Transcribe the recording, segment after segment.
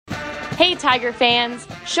Hey Tiger fans,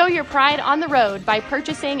 show your pride on the road by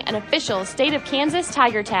purchasing an official State of Kansas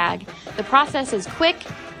Tiger Tag. The process is quick,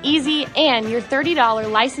 easy, and your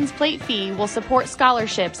 $30 license plate fee will support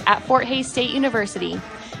scholarships at Fort Hays State University.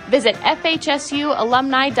 Visit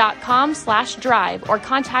fhsualumni.com/drive or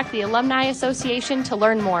contact the Alumni Association to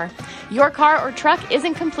learn more. Your car or truck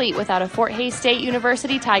isn't complete without a Fort Hays State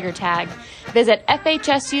University Tiger Tag. Visit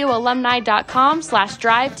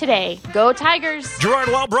fhsualumni.com/drive today. Go Tigers! Gerard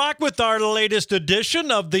Walbrock with our latest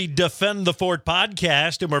edition of the Defend the Fort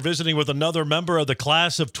podcast, and we're visiting with another member of the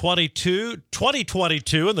class of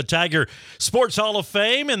 2022 in the Tiger Sports Hall of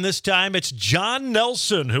Fame, and this time it's John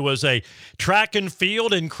Nelson, who was a track and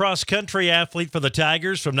field and cross-country athlete for the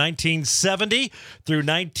Tigers from 1970 through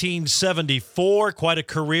 1974. Quite a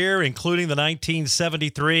career, including the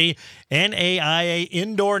 1973 NAIA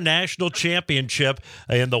Indoor National Championship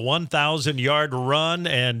in the 1,000-yard run,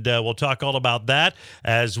 and we'll talk all about that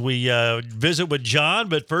as we visit with John.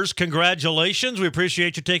 But first, congratulations. We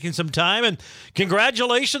appreciate you taking some time, and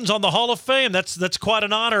congratulations on the Hall of Fame. That's quite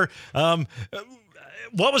an honor.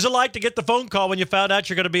 What was it like to get the phone call when you found out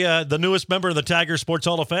you're going to be the newest member of the Tiger Sports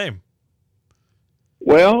Hall of Fame?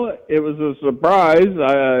 Well, it was a surprise.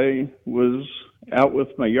 I was out with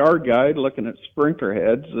my yard guide looking at sprinkler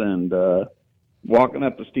heads and walking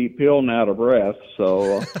up a steep hill and out of breath.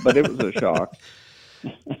 So, but it was a shock.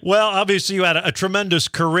 Well, obviously you had a tremendous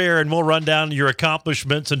career, and we'll run down your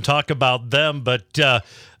accomplishments and talk about them. But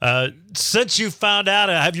since you found out,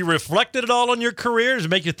 have you reflected at all on your career? Does it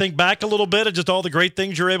make you think back a little bit of just all the great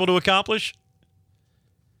things you're able to accomplish?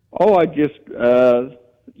 Oh, I just,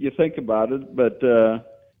 you think about it, but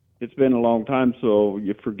it's been a long time, so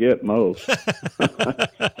you forget most.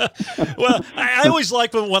 Well, I always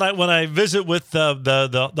like when I visit with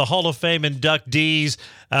the Hall of Fame inductees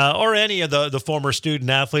or any of the former student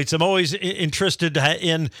athletes. I'm always interested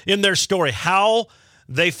in their story, how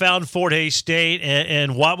they found Fort Hays State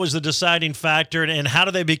and what was the deciding factor, and how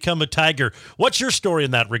do they become a Tiger. What's your story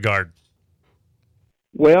in that regard?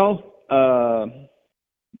 Well,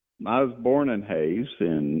 I was born in Hays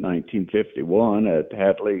in 1951 at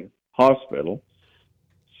Hatley Hospital,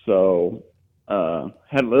 so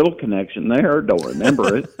had a little connection there. Don't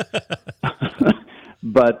remember it,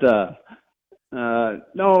 but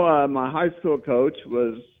no. My high school coach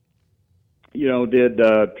was, did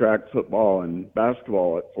track, football, and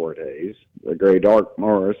basketball at Fort Hays. The great Art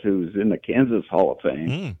Morris, who's in the Kansas Hall of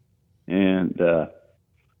Fame, and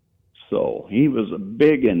so he was a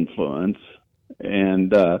big influence.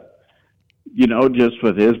 And just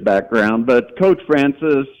with his background, but Coach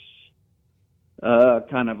Francis,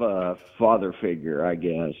 kind of a father figure, I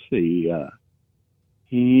guess. He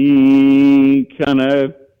kind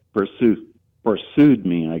of pursued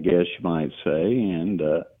me, I guess you might say, and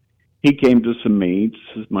he came to some meets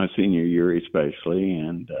my senior year, especially,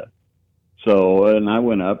 and I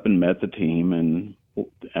went up and met the team and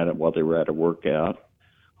while they were at a workout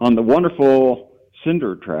on the wonderful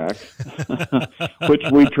cinder track, which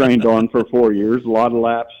we trained on for 4 years. A lot of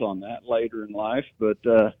laps on that later in life, but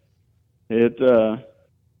that's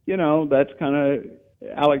kind of,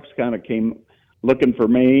 Alex kind of came looking for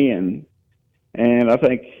me, and I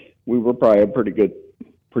think we were probably a pretty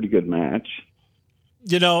good match.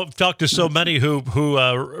 I've talked to so many who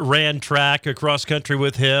ran track across country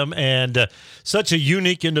with him, and such a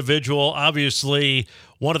unique individual. Obviously,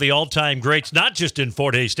 one of the all-time greats, not just in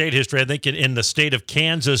Fort Hays State history, I think in the state of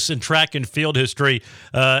Kansas in track and field history,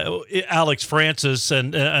 Alex Francis,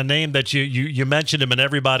 and a name that you mentioned him and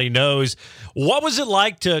everybody knows. What was it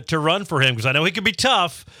like to run for him? Because I know he could be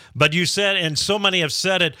tough, but you said, and so many have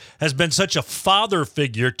said it, has been such a father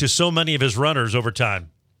figure to so many of his runners over time.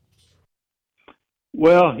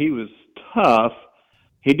 Well, he was tough.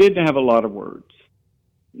 He didn't have a lot of words.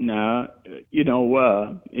 Now,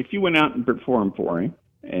 if you went out and performed for him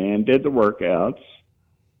and did the workouts,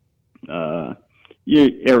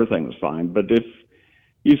 everything was fine. But if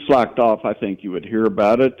you slacked off, I think you would hear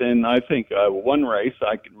about it. And I think one race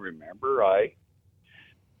I can remember, I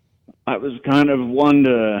was kind of one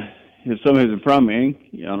to, if somebody was in front of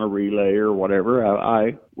me on a relay or whatever,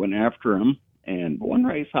 I went after him. And one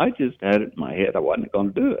race, I just had it in my head I wasn't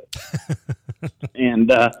going to do it.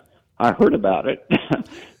 And I heard about it.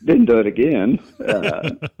 Didn't do it again.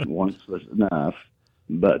 Once was enough.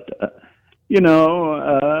 But,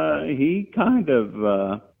 he kind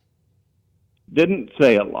of didn't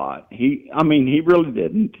say a lot. He really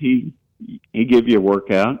didn't. He gave you a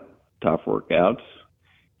workout, tough workouts.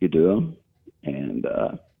 You do them. And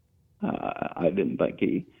I didn't think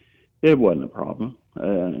it wasn't a problem.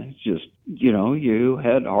 It's just, you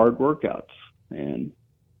had hard workouts, and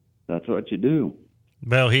that's what you do.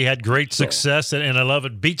 Well, he had great success, and I love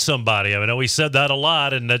it. Beat somebody. I know he said that a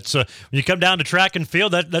lot, and that's when you come down to track and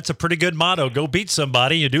field, that's a pretty good motto. Go beat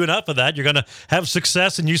somebody. You do enough of that, you're going to have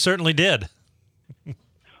success, and you certainly did.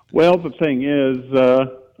 Well, the thing is,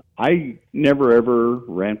 I never ever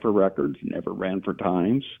ran for records, never ran for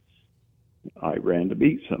times. I ran to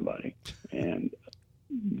beat somebody, and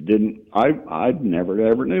I never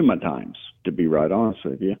ever knew my times, to be right honest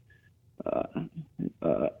with you.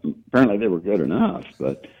 Apparently they were good enough,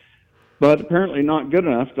 but apparently not good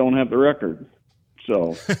enough don't have the record.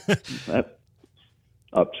 So that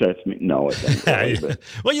upsets me. No, it doesn't. Really, but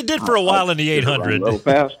well, you did for a while in the 800. A little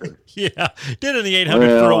faster. Yeah, did in the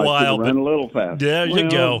 800 for a while. Run a little faster. There you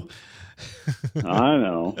go. I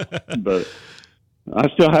know, but I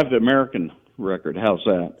still have the American record. How's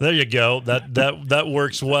that? There you go. That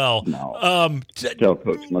works well. No, tell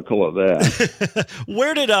Coach McCullough that.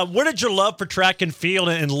 Where did your love for track and field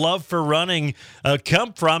and love for running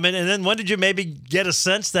come from? And then when did you maybe get a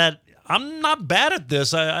sense that I'm not bad at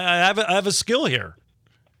this? I have a skill here.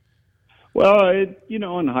 Well,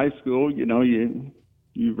 in high school, you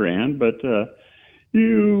ran, but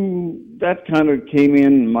that kind of came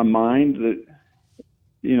in my mind that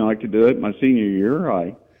I could do it. My senior year,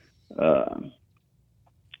 I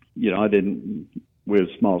didn't, with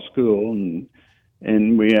small school,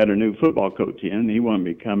 and we had a new football coach in. He wanted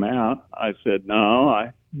me to come out. I said, no,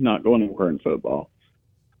 I'm not going anywhere in football.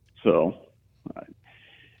 So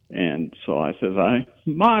I said, I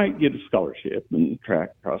might get a scholarship in track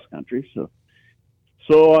cross country. So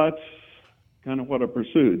that's kind of what I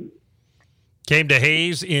pursued. Came to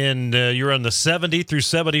Hayes you were on the 70 through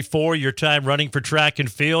 74, your time running for track and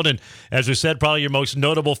field. And as we said, probably your most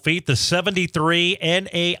notable feat, the 73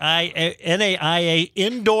 NAIA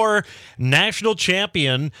Indoor National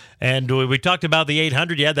Champion. And we talked about the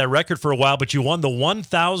 800. You had that record for a while, but you won the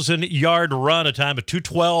 1,000-yard run, a time of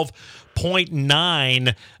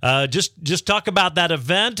 2:12.9. Just talk about that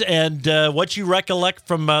event and what you recollect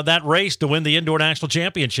from that race to win the Indoor National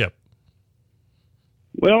Championship.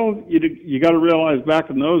 Well, you got to realize back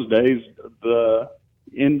in those days, the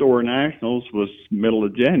Indoor Nationals was middle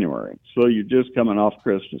of January. So you're just coming off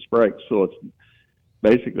Christmas break. So it's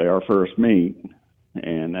basically our first meet.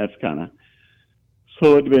 And that's so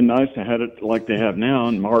it'd been nice to have it like they have now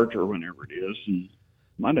in March or whenever it is. And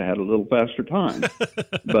might have had a little faster time.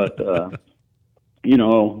 But,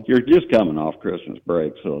 you're just coming off Christmas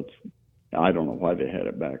break. So I don't know why they had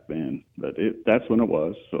it back then. But that's when it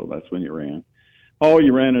was. So that's when you ran. Oh,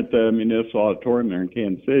 you ran at the Municipal Auditorium there in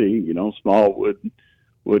Kansas City, small wood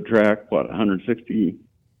track,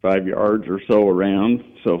 165 yards or so around,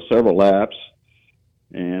 so several laps.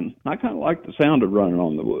 And I kind of like the sound of running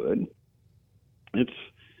on the wood. It's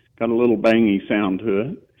got a little bangy sound to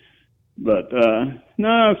it. But,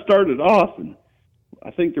 I started off, and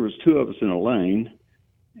I think there was two of us in a lane,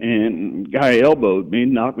 and guy elbowed me,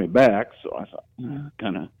 knocked me back, so I thought,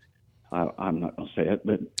 I'm not going to say it,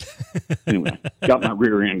 but anyway, got my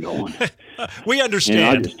rear end going. We understand.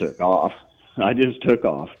 And I just took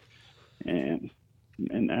off. And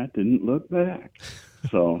that didn't look back.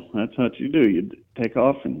 So that's what you do. You take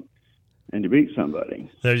off and you beat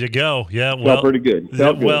somebody. There you go. Yeah, well, felt pretty good.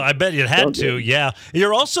 Felt good. Well, I bet you had to. Good. Yeah,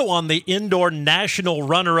 you're also on the Indoor National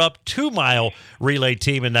Runner-Up 2-mile relay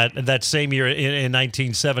team in that same year in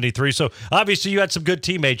 1973. So obviously, you had some good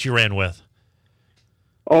teammates you ran with.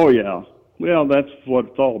 Oh, yeah. Well, that's what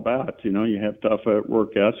it's all about. You have tough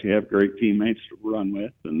workouts. You have great teammates to run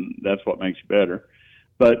with, and that's what makes you better.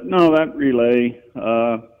 But, no, that relay,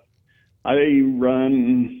 I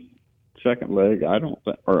run second leg. I don't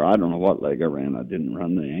know what leg I ran. I didn't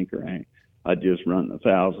run the anchor. I just run the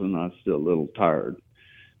 1,000. I was still a little tired.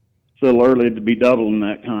 Still early to be doubling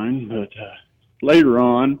that kind. But later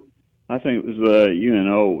on, I think it was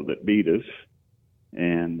UNO that beat us.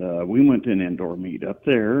 And we went to an indoor meet up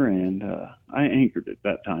there, and I anchored at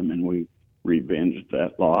that time, and we revenged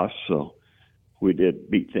that loss. So we did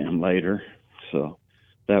beat them later. So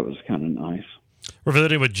that was kind of nice. We're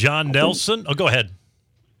visiting with John Nelson. Oh, go ahead.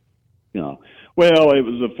 Well, it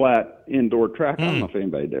was a flat indoor track. I don't know if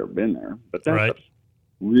anybody'd ever been there, but that's right. A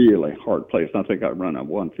really hard place. I think I run a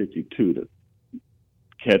 152 to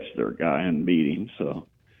catch their guy and beat him. So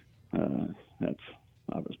I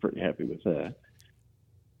was pretty happy with that.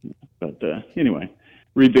 But anyway,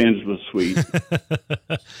 revenge was sweet.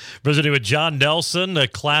 Visiting with John Nelson, the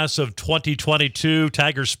class of 2022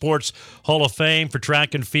 Tiger Sports Hall of Fame for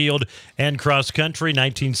track and field and cross country,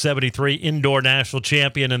 1973 indoor national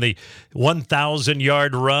champion in the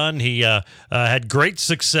 1,000-yard run. He had great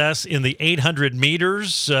success in the 800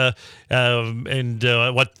 meters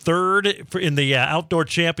third in the outdoor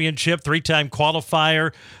championship, three-time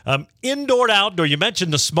qualifier. Indoor to outdoor, you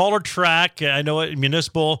mentioned the smaller track. I know at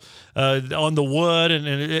Municipal on the wood, and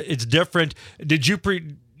it's different. Did you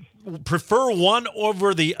prefer one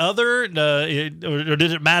over the other, or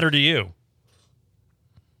did it matter to you?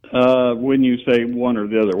 When you say one or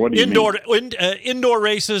the other, what do you mean? Indoor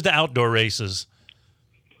races to outdoor races.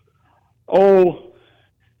 Oh,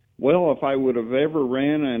 well, if I would have ever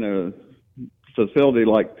ran in a facility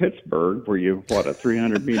like Pittsburgh, where you, a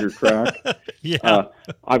 300-meter track, yeah.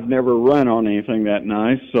 I've never run on anything that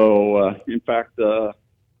nice. So, in fact,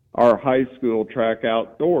 our high school track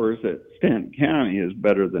outdoors at Stanton County is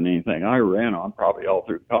better than anything I ran on probably all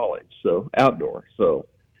through college. So, outdoor. So,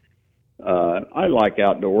 I like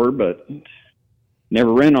outdoor, but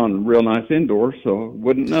never ran on real nice indoor, so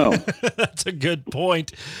wouldn't know. That's a good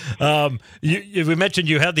point. We mentioned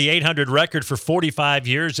you had the 800 record for 45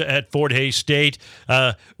 years at Fort Hays State.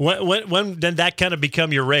 When did that kind of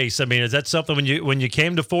become your race? I mean, is that something when you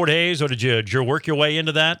came to Fort Hays, or did you work your way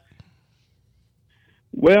into that?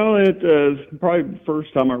 Well, it was probably the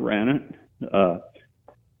first time I ran it. I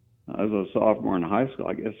was a sophomore in high school,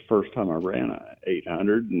 I guess, the first time I ran a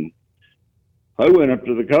 800, and I went up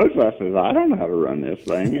to the coach. I said, I don't know how to run this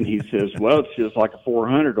thing. And he says, well, it's just like a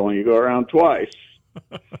 400, only you go around twice.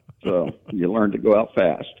 So you learn to go out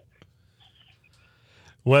fast.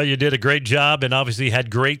 Well, you did a great job and obviously had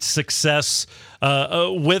great success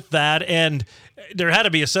with that. And there had to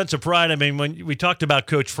be a sense of pride. I mean, when we talked about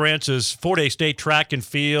Coach Francis, Fort Hays State track and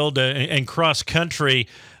field and cross country,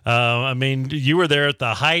 I mean, you were there at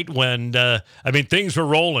the height when, things were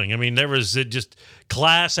rolling. I mean, there was just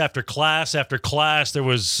class after class after class. There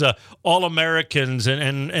was All-Americans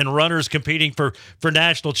and runners competing for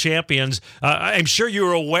national champions. I'm sure you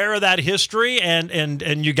were aware of that history,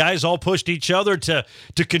 and you guys all pushed each other to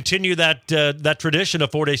continue that tradition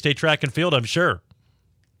of Fort Hays State track and field, I'm sure.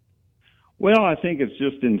 Well, I think it's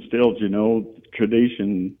just instilled,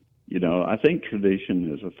 tradition. I think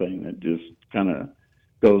tradition is a thing that just kind of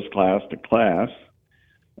goes class to class.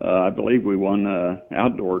 I believe we won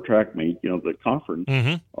outdoor track meet, the conference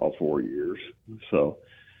all 4 years. So,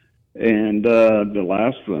 and the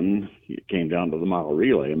last one, it came down to the mile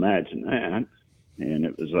relay. Imagine that. And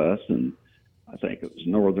it was us, and I think it was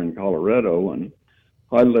Northern Colorado, and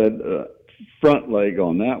I led front leg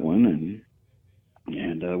on that one,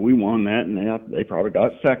 and we won that, and they probably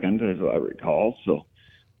got second, as I recall. So,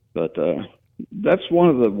 but that's one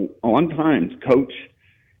of the times Coach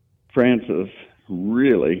Francis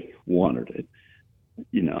really wanted it.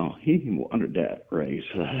 He wanted that race.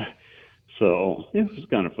 So it was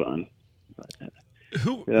kind of fun.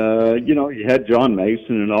 You had John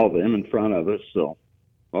Mason and all them in front of us, so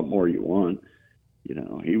what more you want?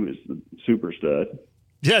 He was the super stud.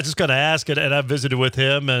 Yeah, just going to ask it, and I've visited with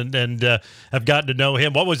him and I've gotten to know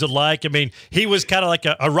him. What was it like? I mean, he was kind of like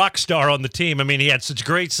a rock star on the team. I mean, he had such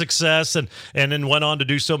great success and then went on to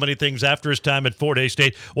do so many things after his time at Fort Hays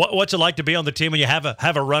State. What's it like to be on the team when you have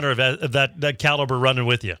a runner of that caliber running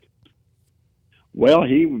with you? Well,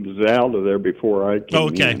 he was out of there before I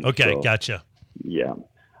came in. Okay, so, gotcha. Yeah.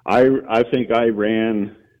 I think I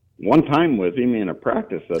ran one time with him in a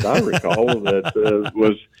practice that I recall that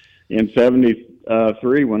was in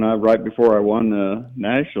 73 right before I won the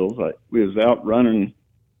Nationals. We was out running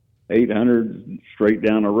 800 straight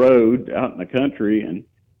down a road out in the country,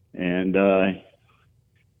 and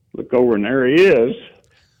look over, and there he is.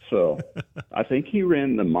 So I think he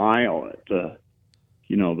ran the mile at the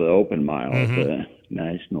open mile at the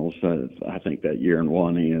Nationals. I think that year and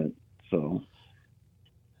won it. So.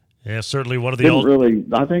 Yeah, certainly one of the old.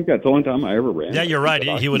 I think that's the only time I ever ran. Yeah, you're right.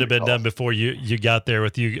 He would have been done before you got there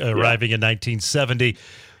with you arriving in 1970.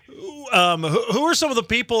 Who are some of the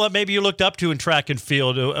people that maybe you looked up to in track and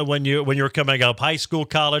field when you were coming up, high school,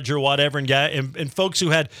 college, or whatever, and folks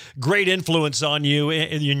who had great influence on you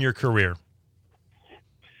in your career?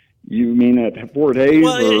 You mean at Fort Hays?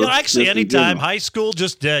 Well, actually, anytime, high school,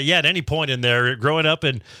 just at any point in there, growing up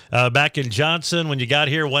back in Johnson, when you got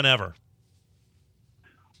here, whenever.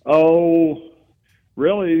 Oh,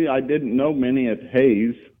 really? I didn't know many at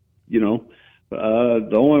Hays. The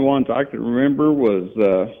only ones I can remember was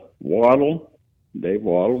Waddle. Dave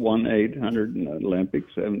Waddle won 800 in the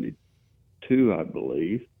Olympics, 72, I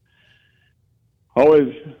believe.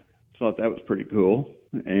 Always thought that was pretty cool.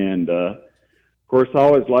 And, of course, I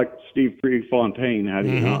always liked Steve Prefontaine. How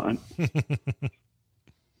do you not?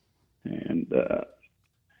 And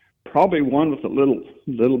probably one with a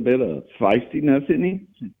little bit of feistiness in him,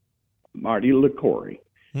 Marty LaCory.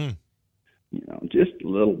 You know, just a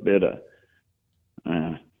little bit of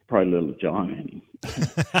probably a little John in him.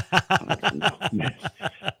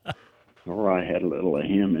 Or I had a little of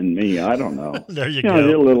him in me. I don't know. There you go.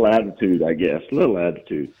 A little attitude, I guess. A little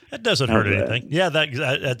attitude. That doesn't hurt anything. Yeah,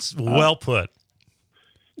 that's well put.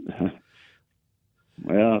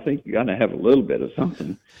 Well, I think you got to have a little bit of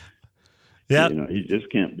something. Yeah. You know, you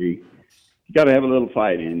just can't be. You got to have a little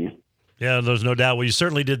fight in you. Yeah, there's no doubt. Well, you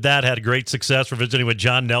certainly did that. Had great success. We're visiting with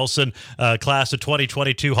John Nelson, class of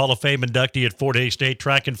 2022 Hall of Fame inductee at Fort Hays State,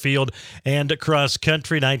 track and field and cross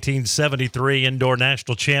country, 1973 indoor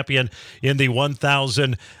national champion in the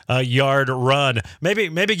 1,000-yard run.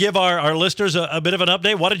 Maybe give our listeners a bit of an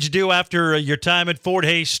update. What did you do after your time at Fort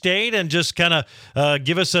Hays State, and just kind of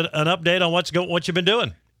give us an update on what you've been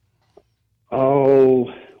doing.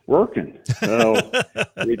 Oh, working. So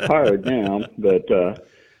retired now, but.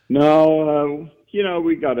 No, you know,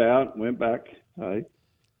 we got out, went back. I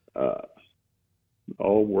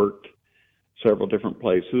worked several different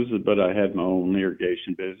places, but I had my own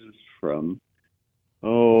irrigation business from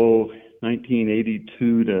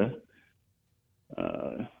 1982 to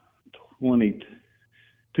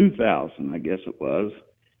 2000, I guess it was.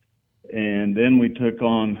 And then we took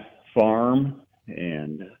on farm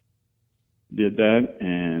and did that,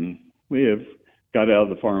 and we have got out of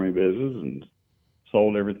the farming business and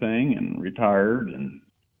sold everything and retired, and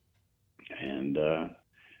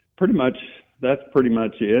pretty much that's pretty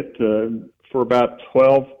much it. For about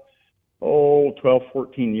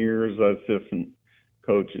 14 years, I was assistant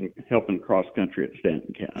coach and helping cross country at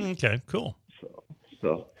Stanton County. Okay, cool.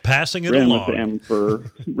 So passing it ran along. With them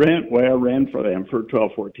ran for them for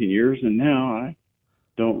 12, 14 years, and now I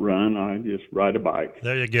don't run. I just ride a bike.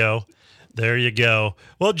 There you go. There you go.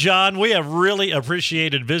 Well, John, we have really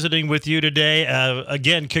appreciated visiting with you today.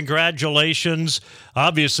 Again, congratulations.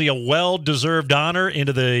 Obviously, a well-deserved honor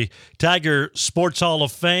into the Tiger Sports Hall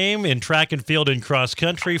of Fame in track and field and cross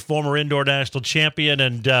country, former indoor national champion.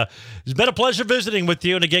 And it's been a pleasure visiting with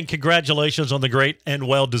you. And again, congratulations on the great and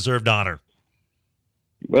well-deserved honor.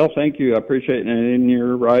 Well, thank you. I appreciate it. And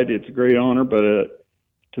you're right. It's a great honor, but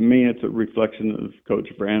to me, it's a reflection of Coach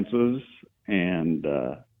Francis and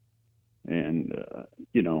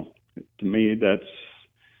you know, to me, that's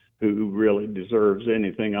who really deserves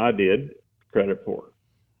anything I did credit for.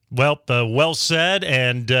 Well, well said,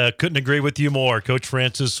 and couldn't agree with you more. Coach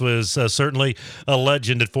Francis was certainly a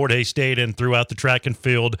legend at Fort Hays State and throughout the track and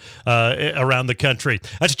field around the country.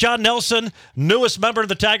 That's John Nelson, newest member of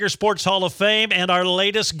the Tiger Sports Hall of Fame and our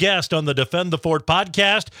latest guest on the Defend the Fort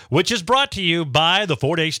podcast, which is brought to you by the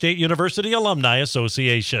Fort Hays State University Alumni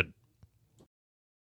Association.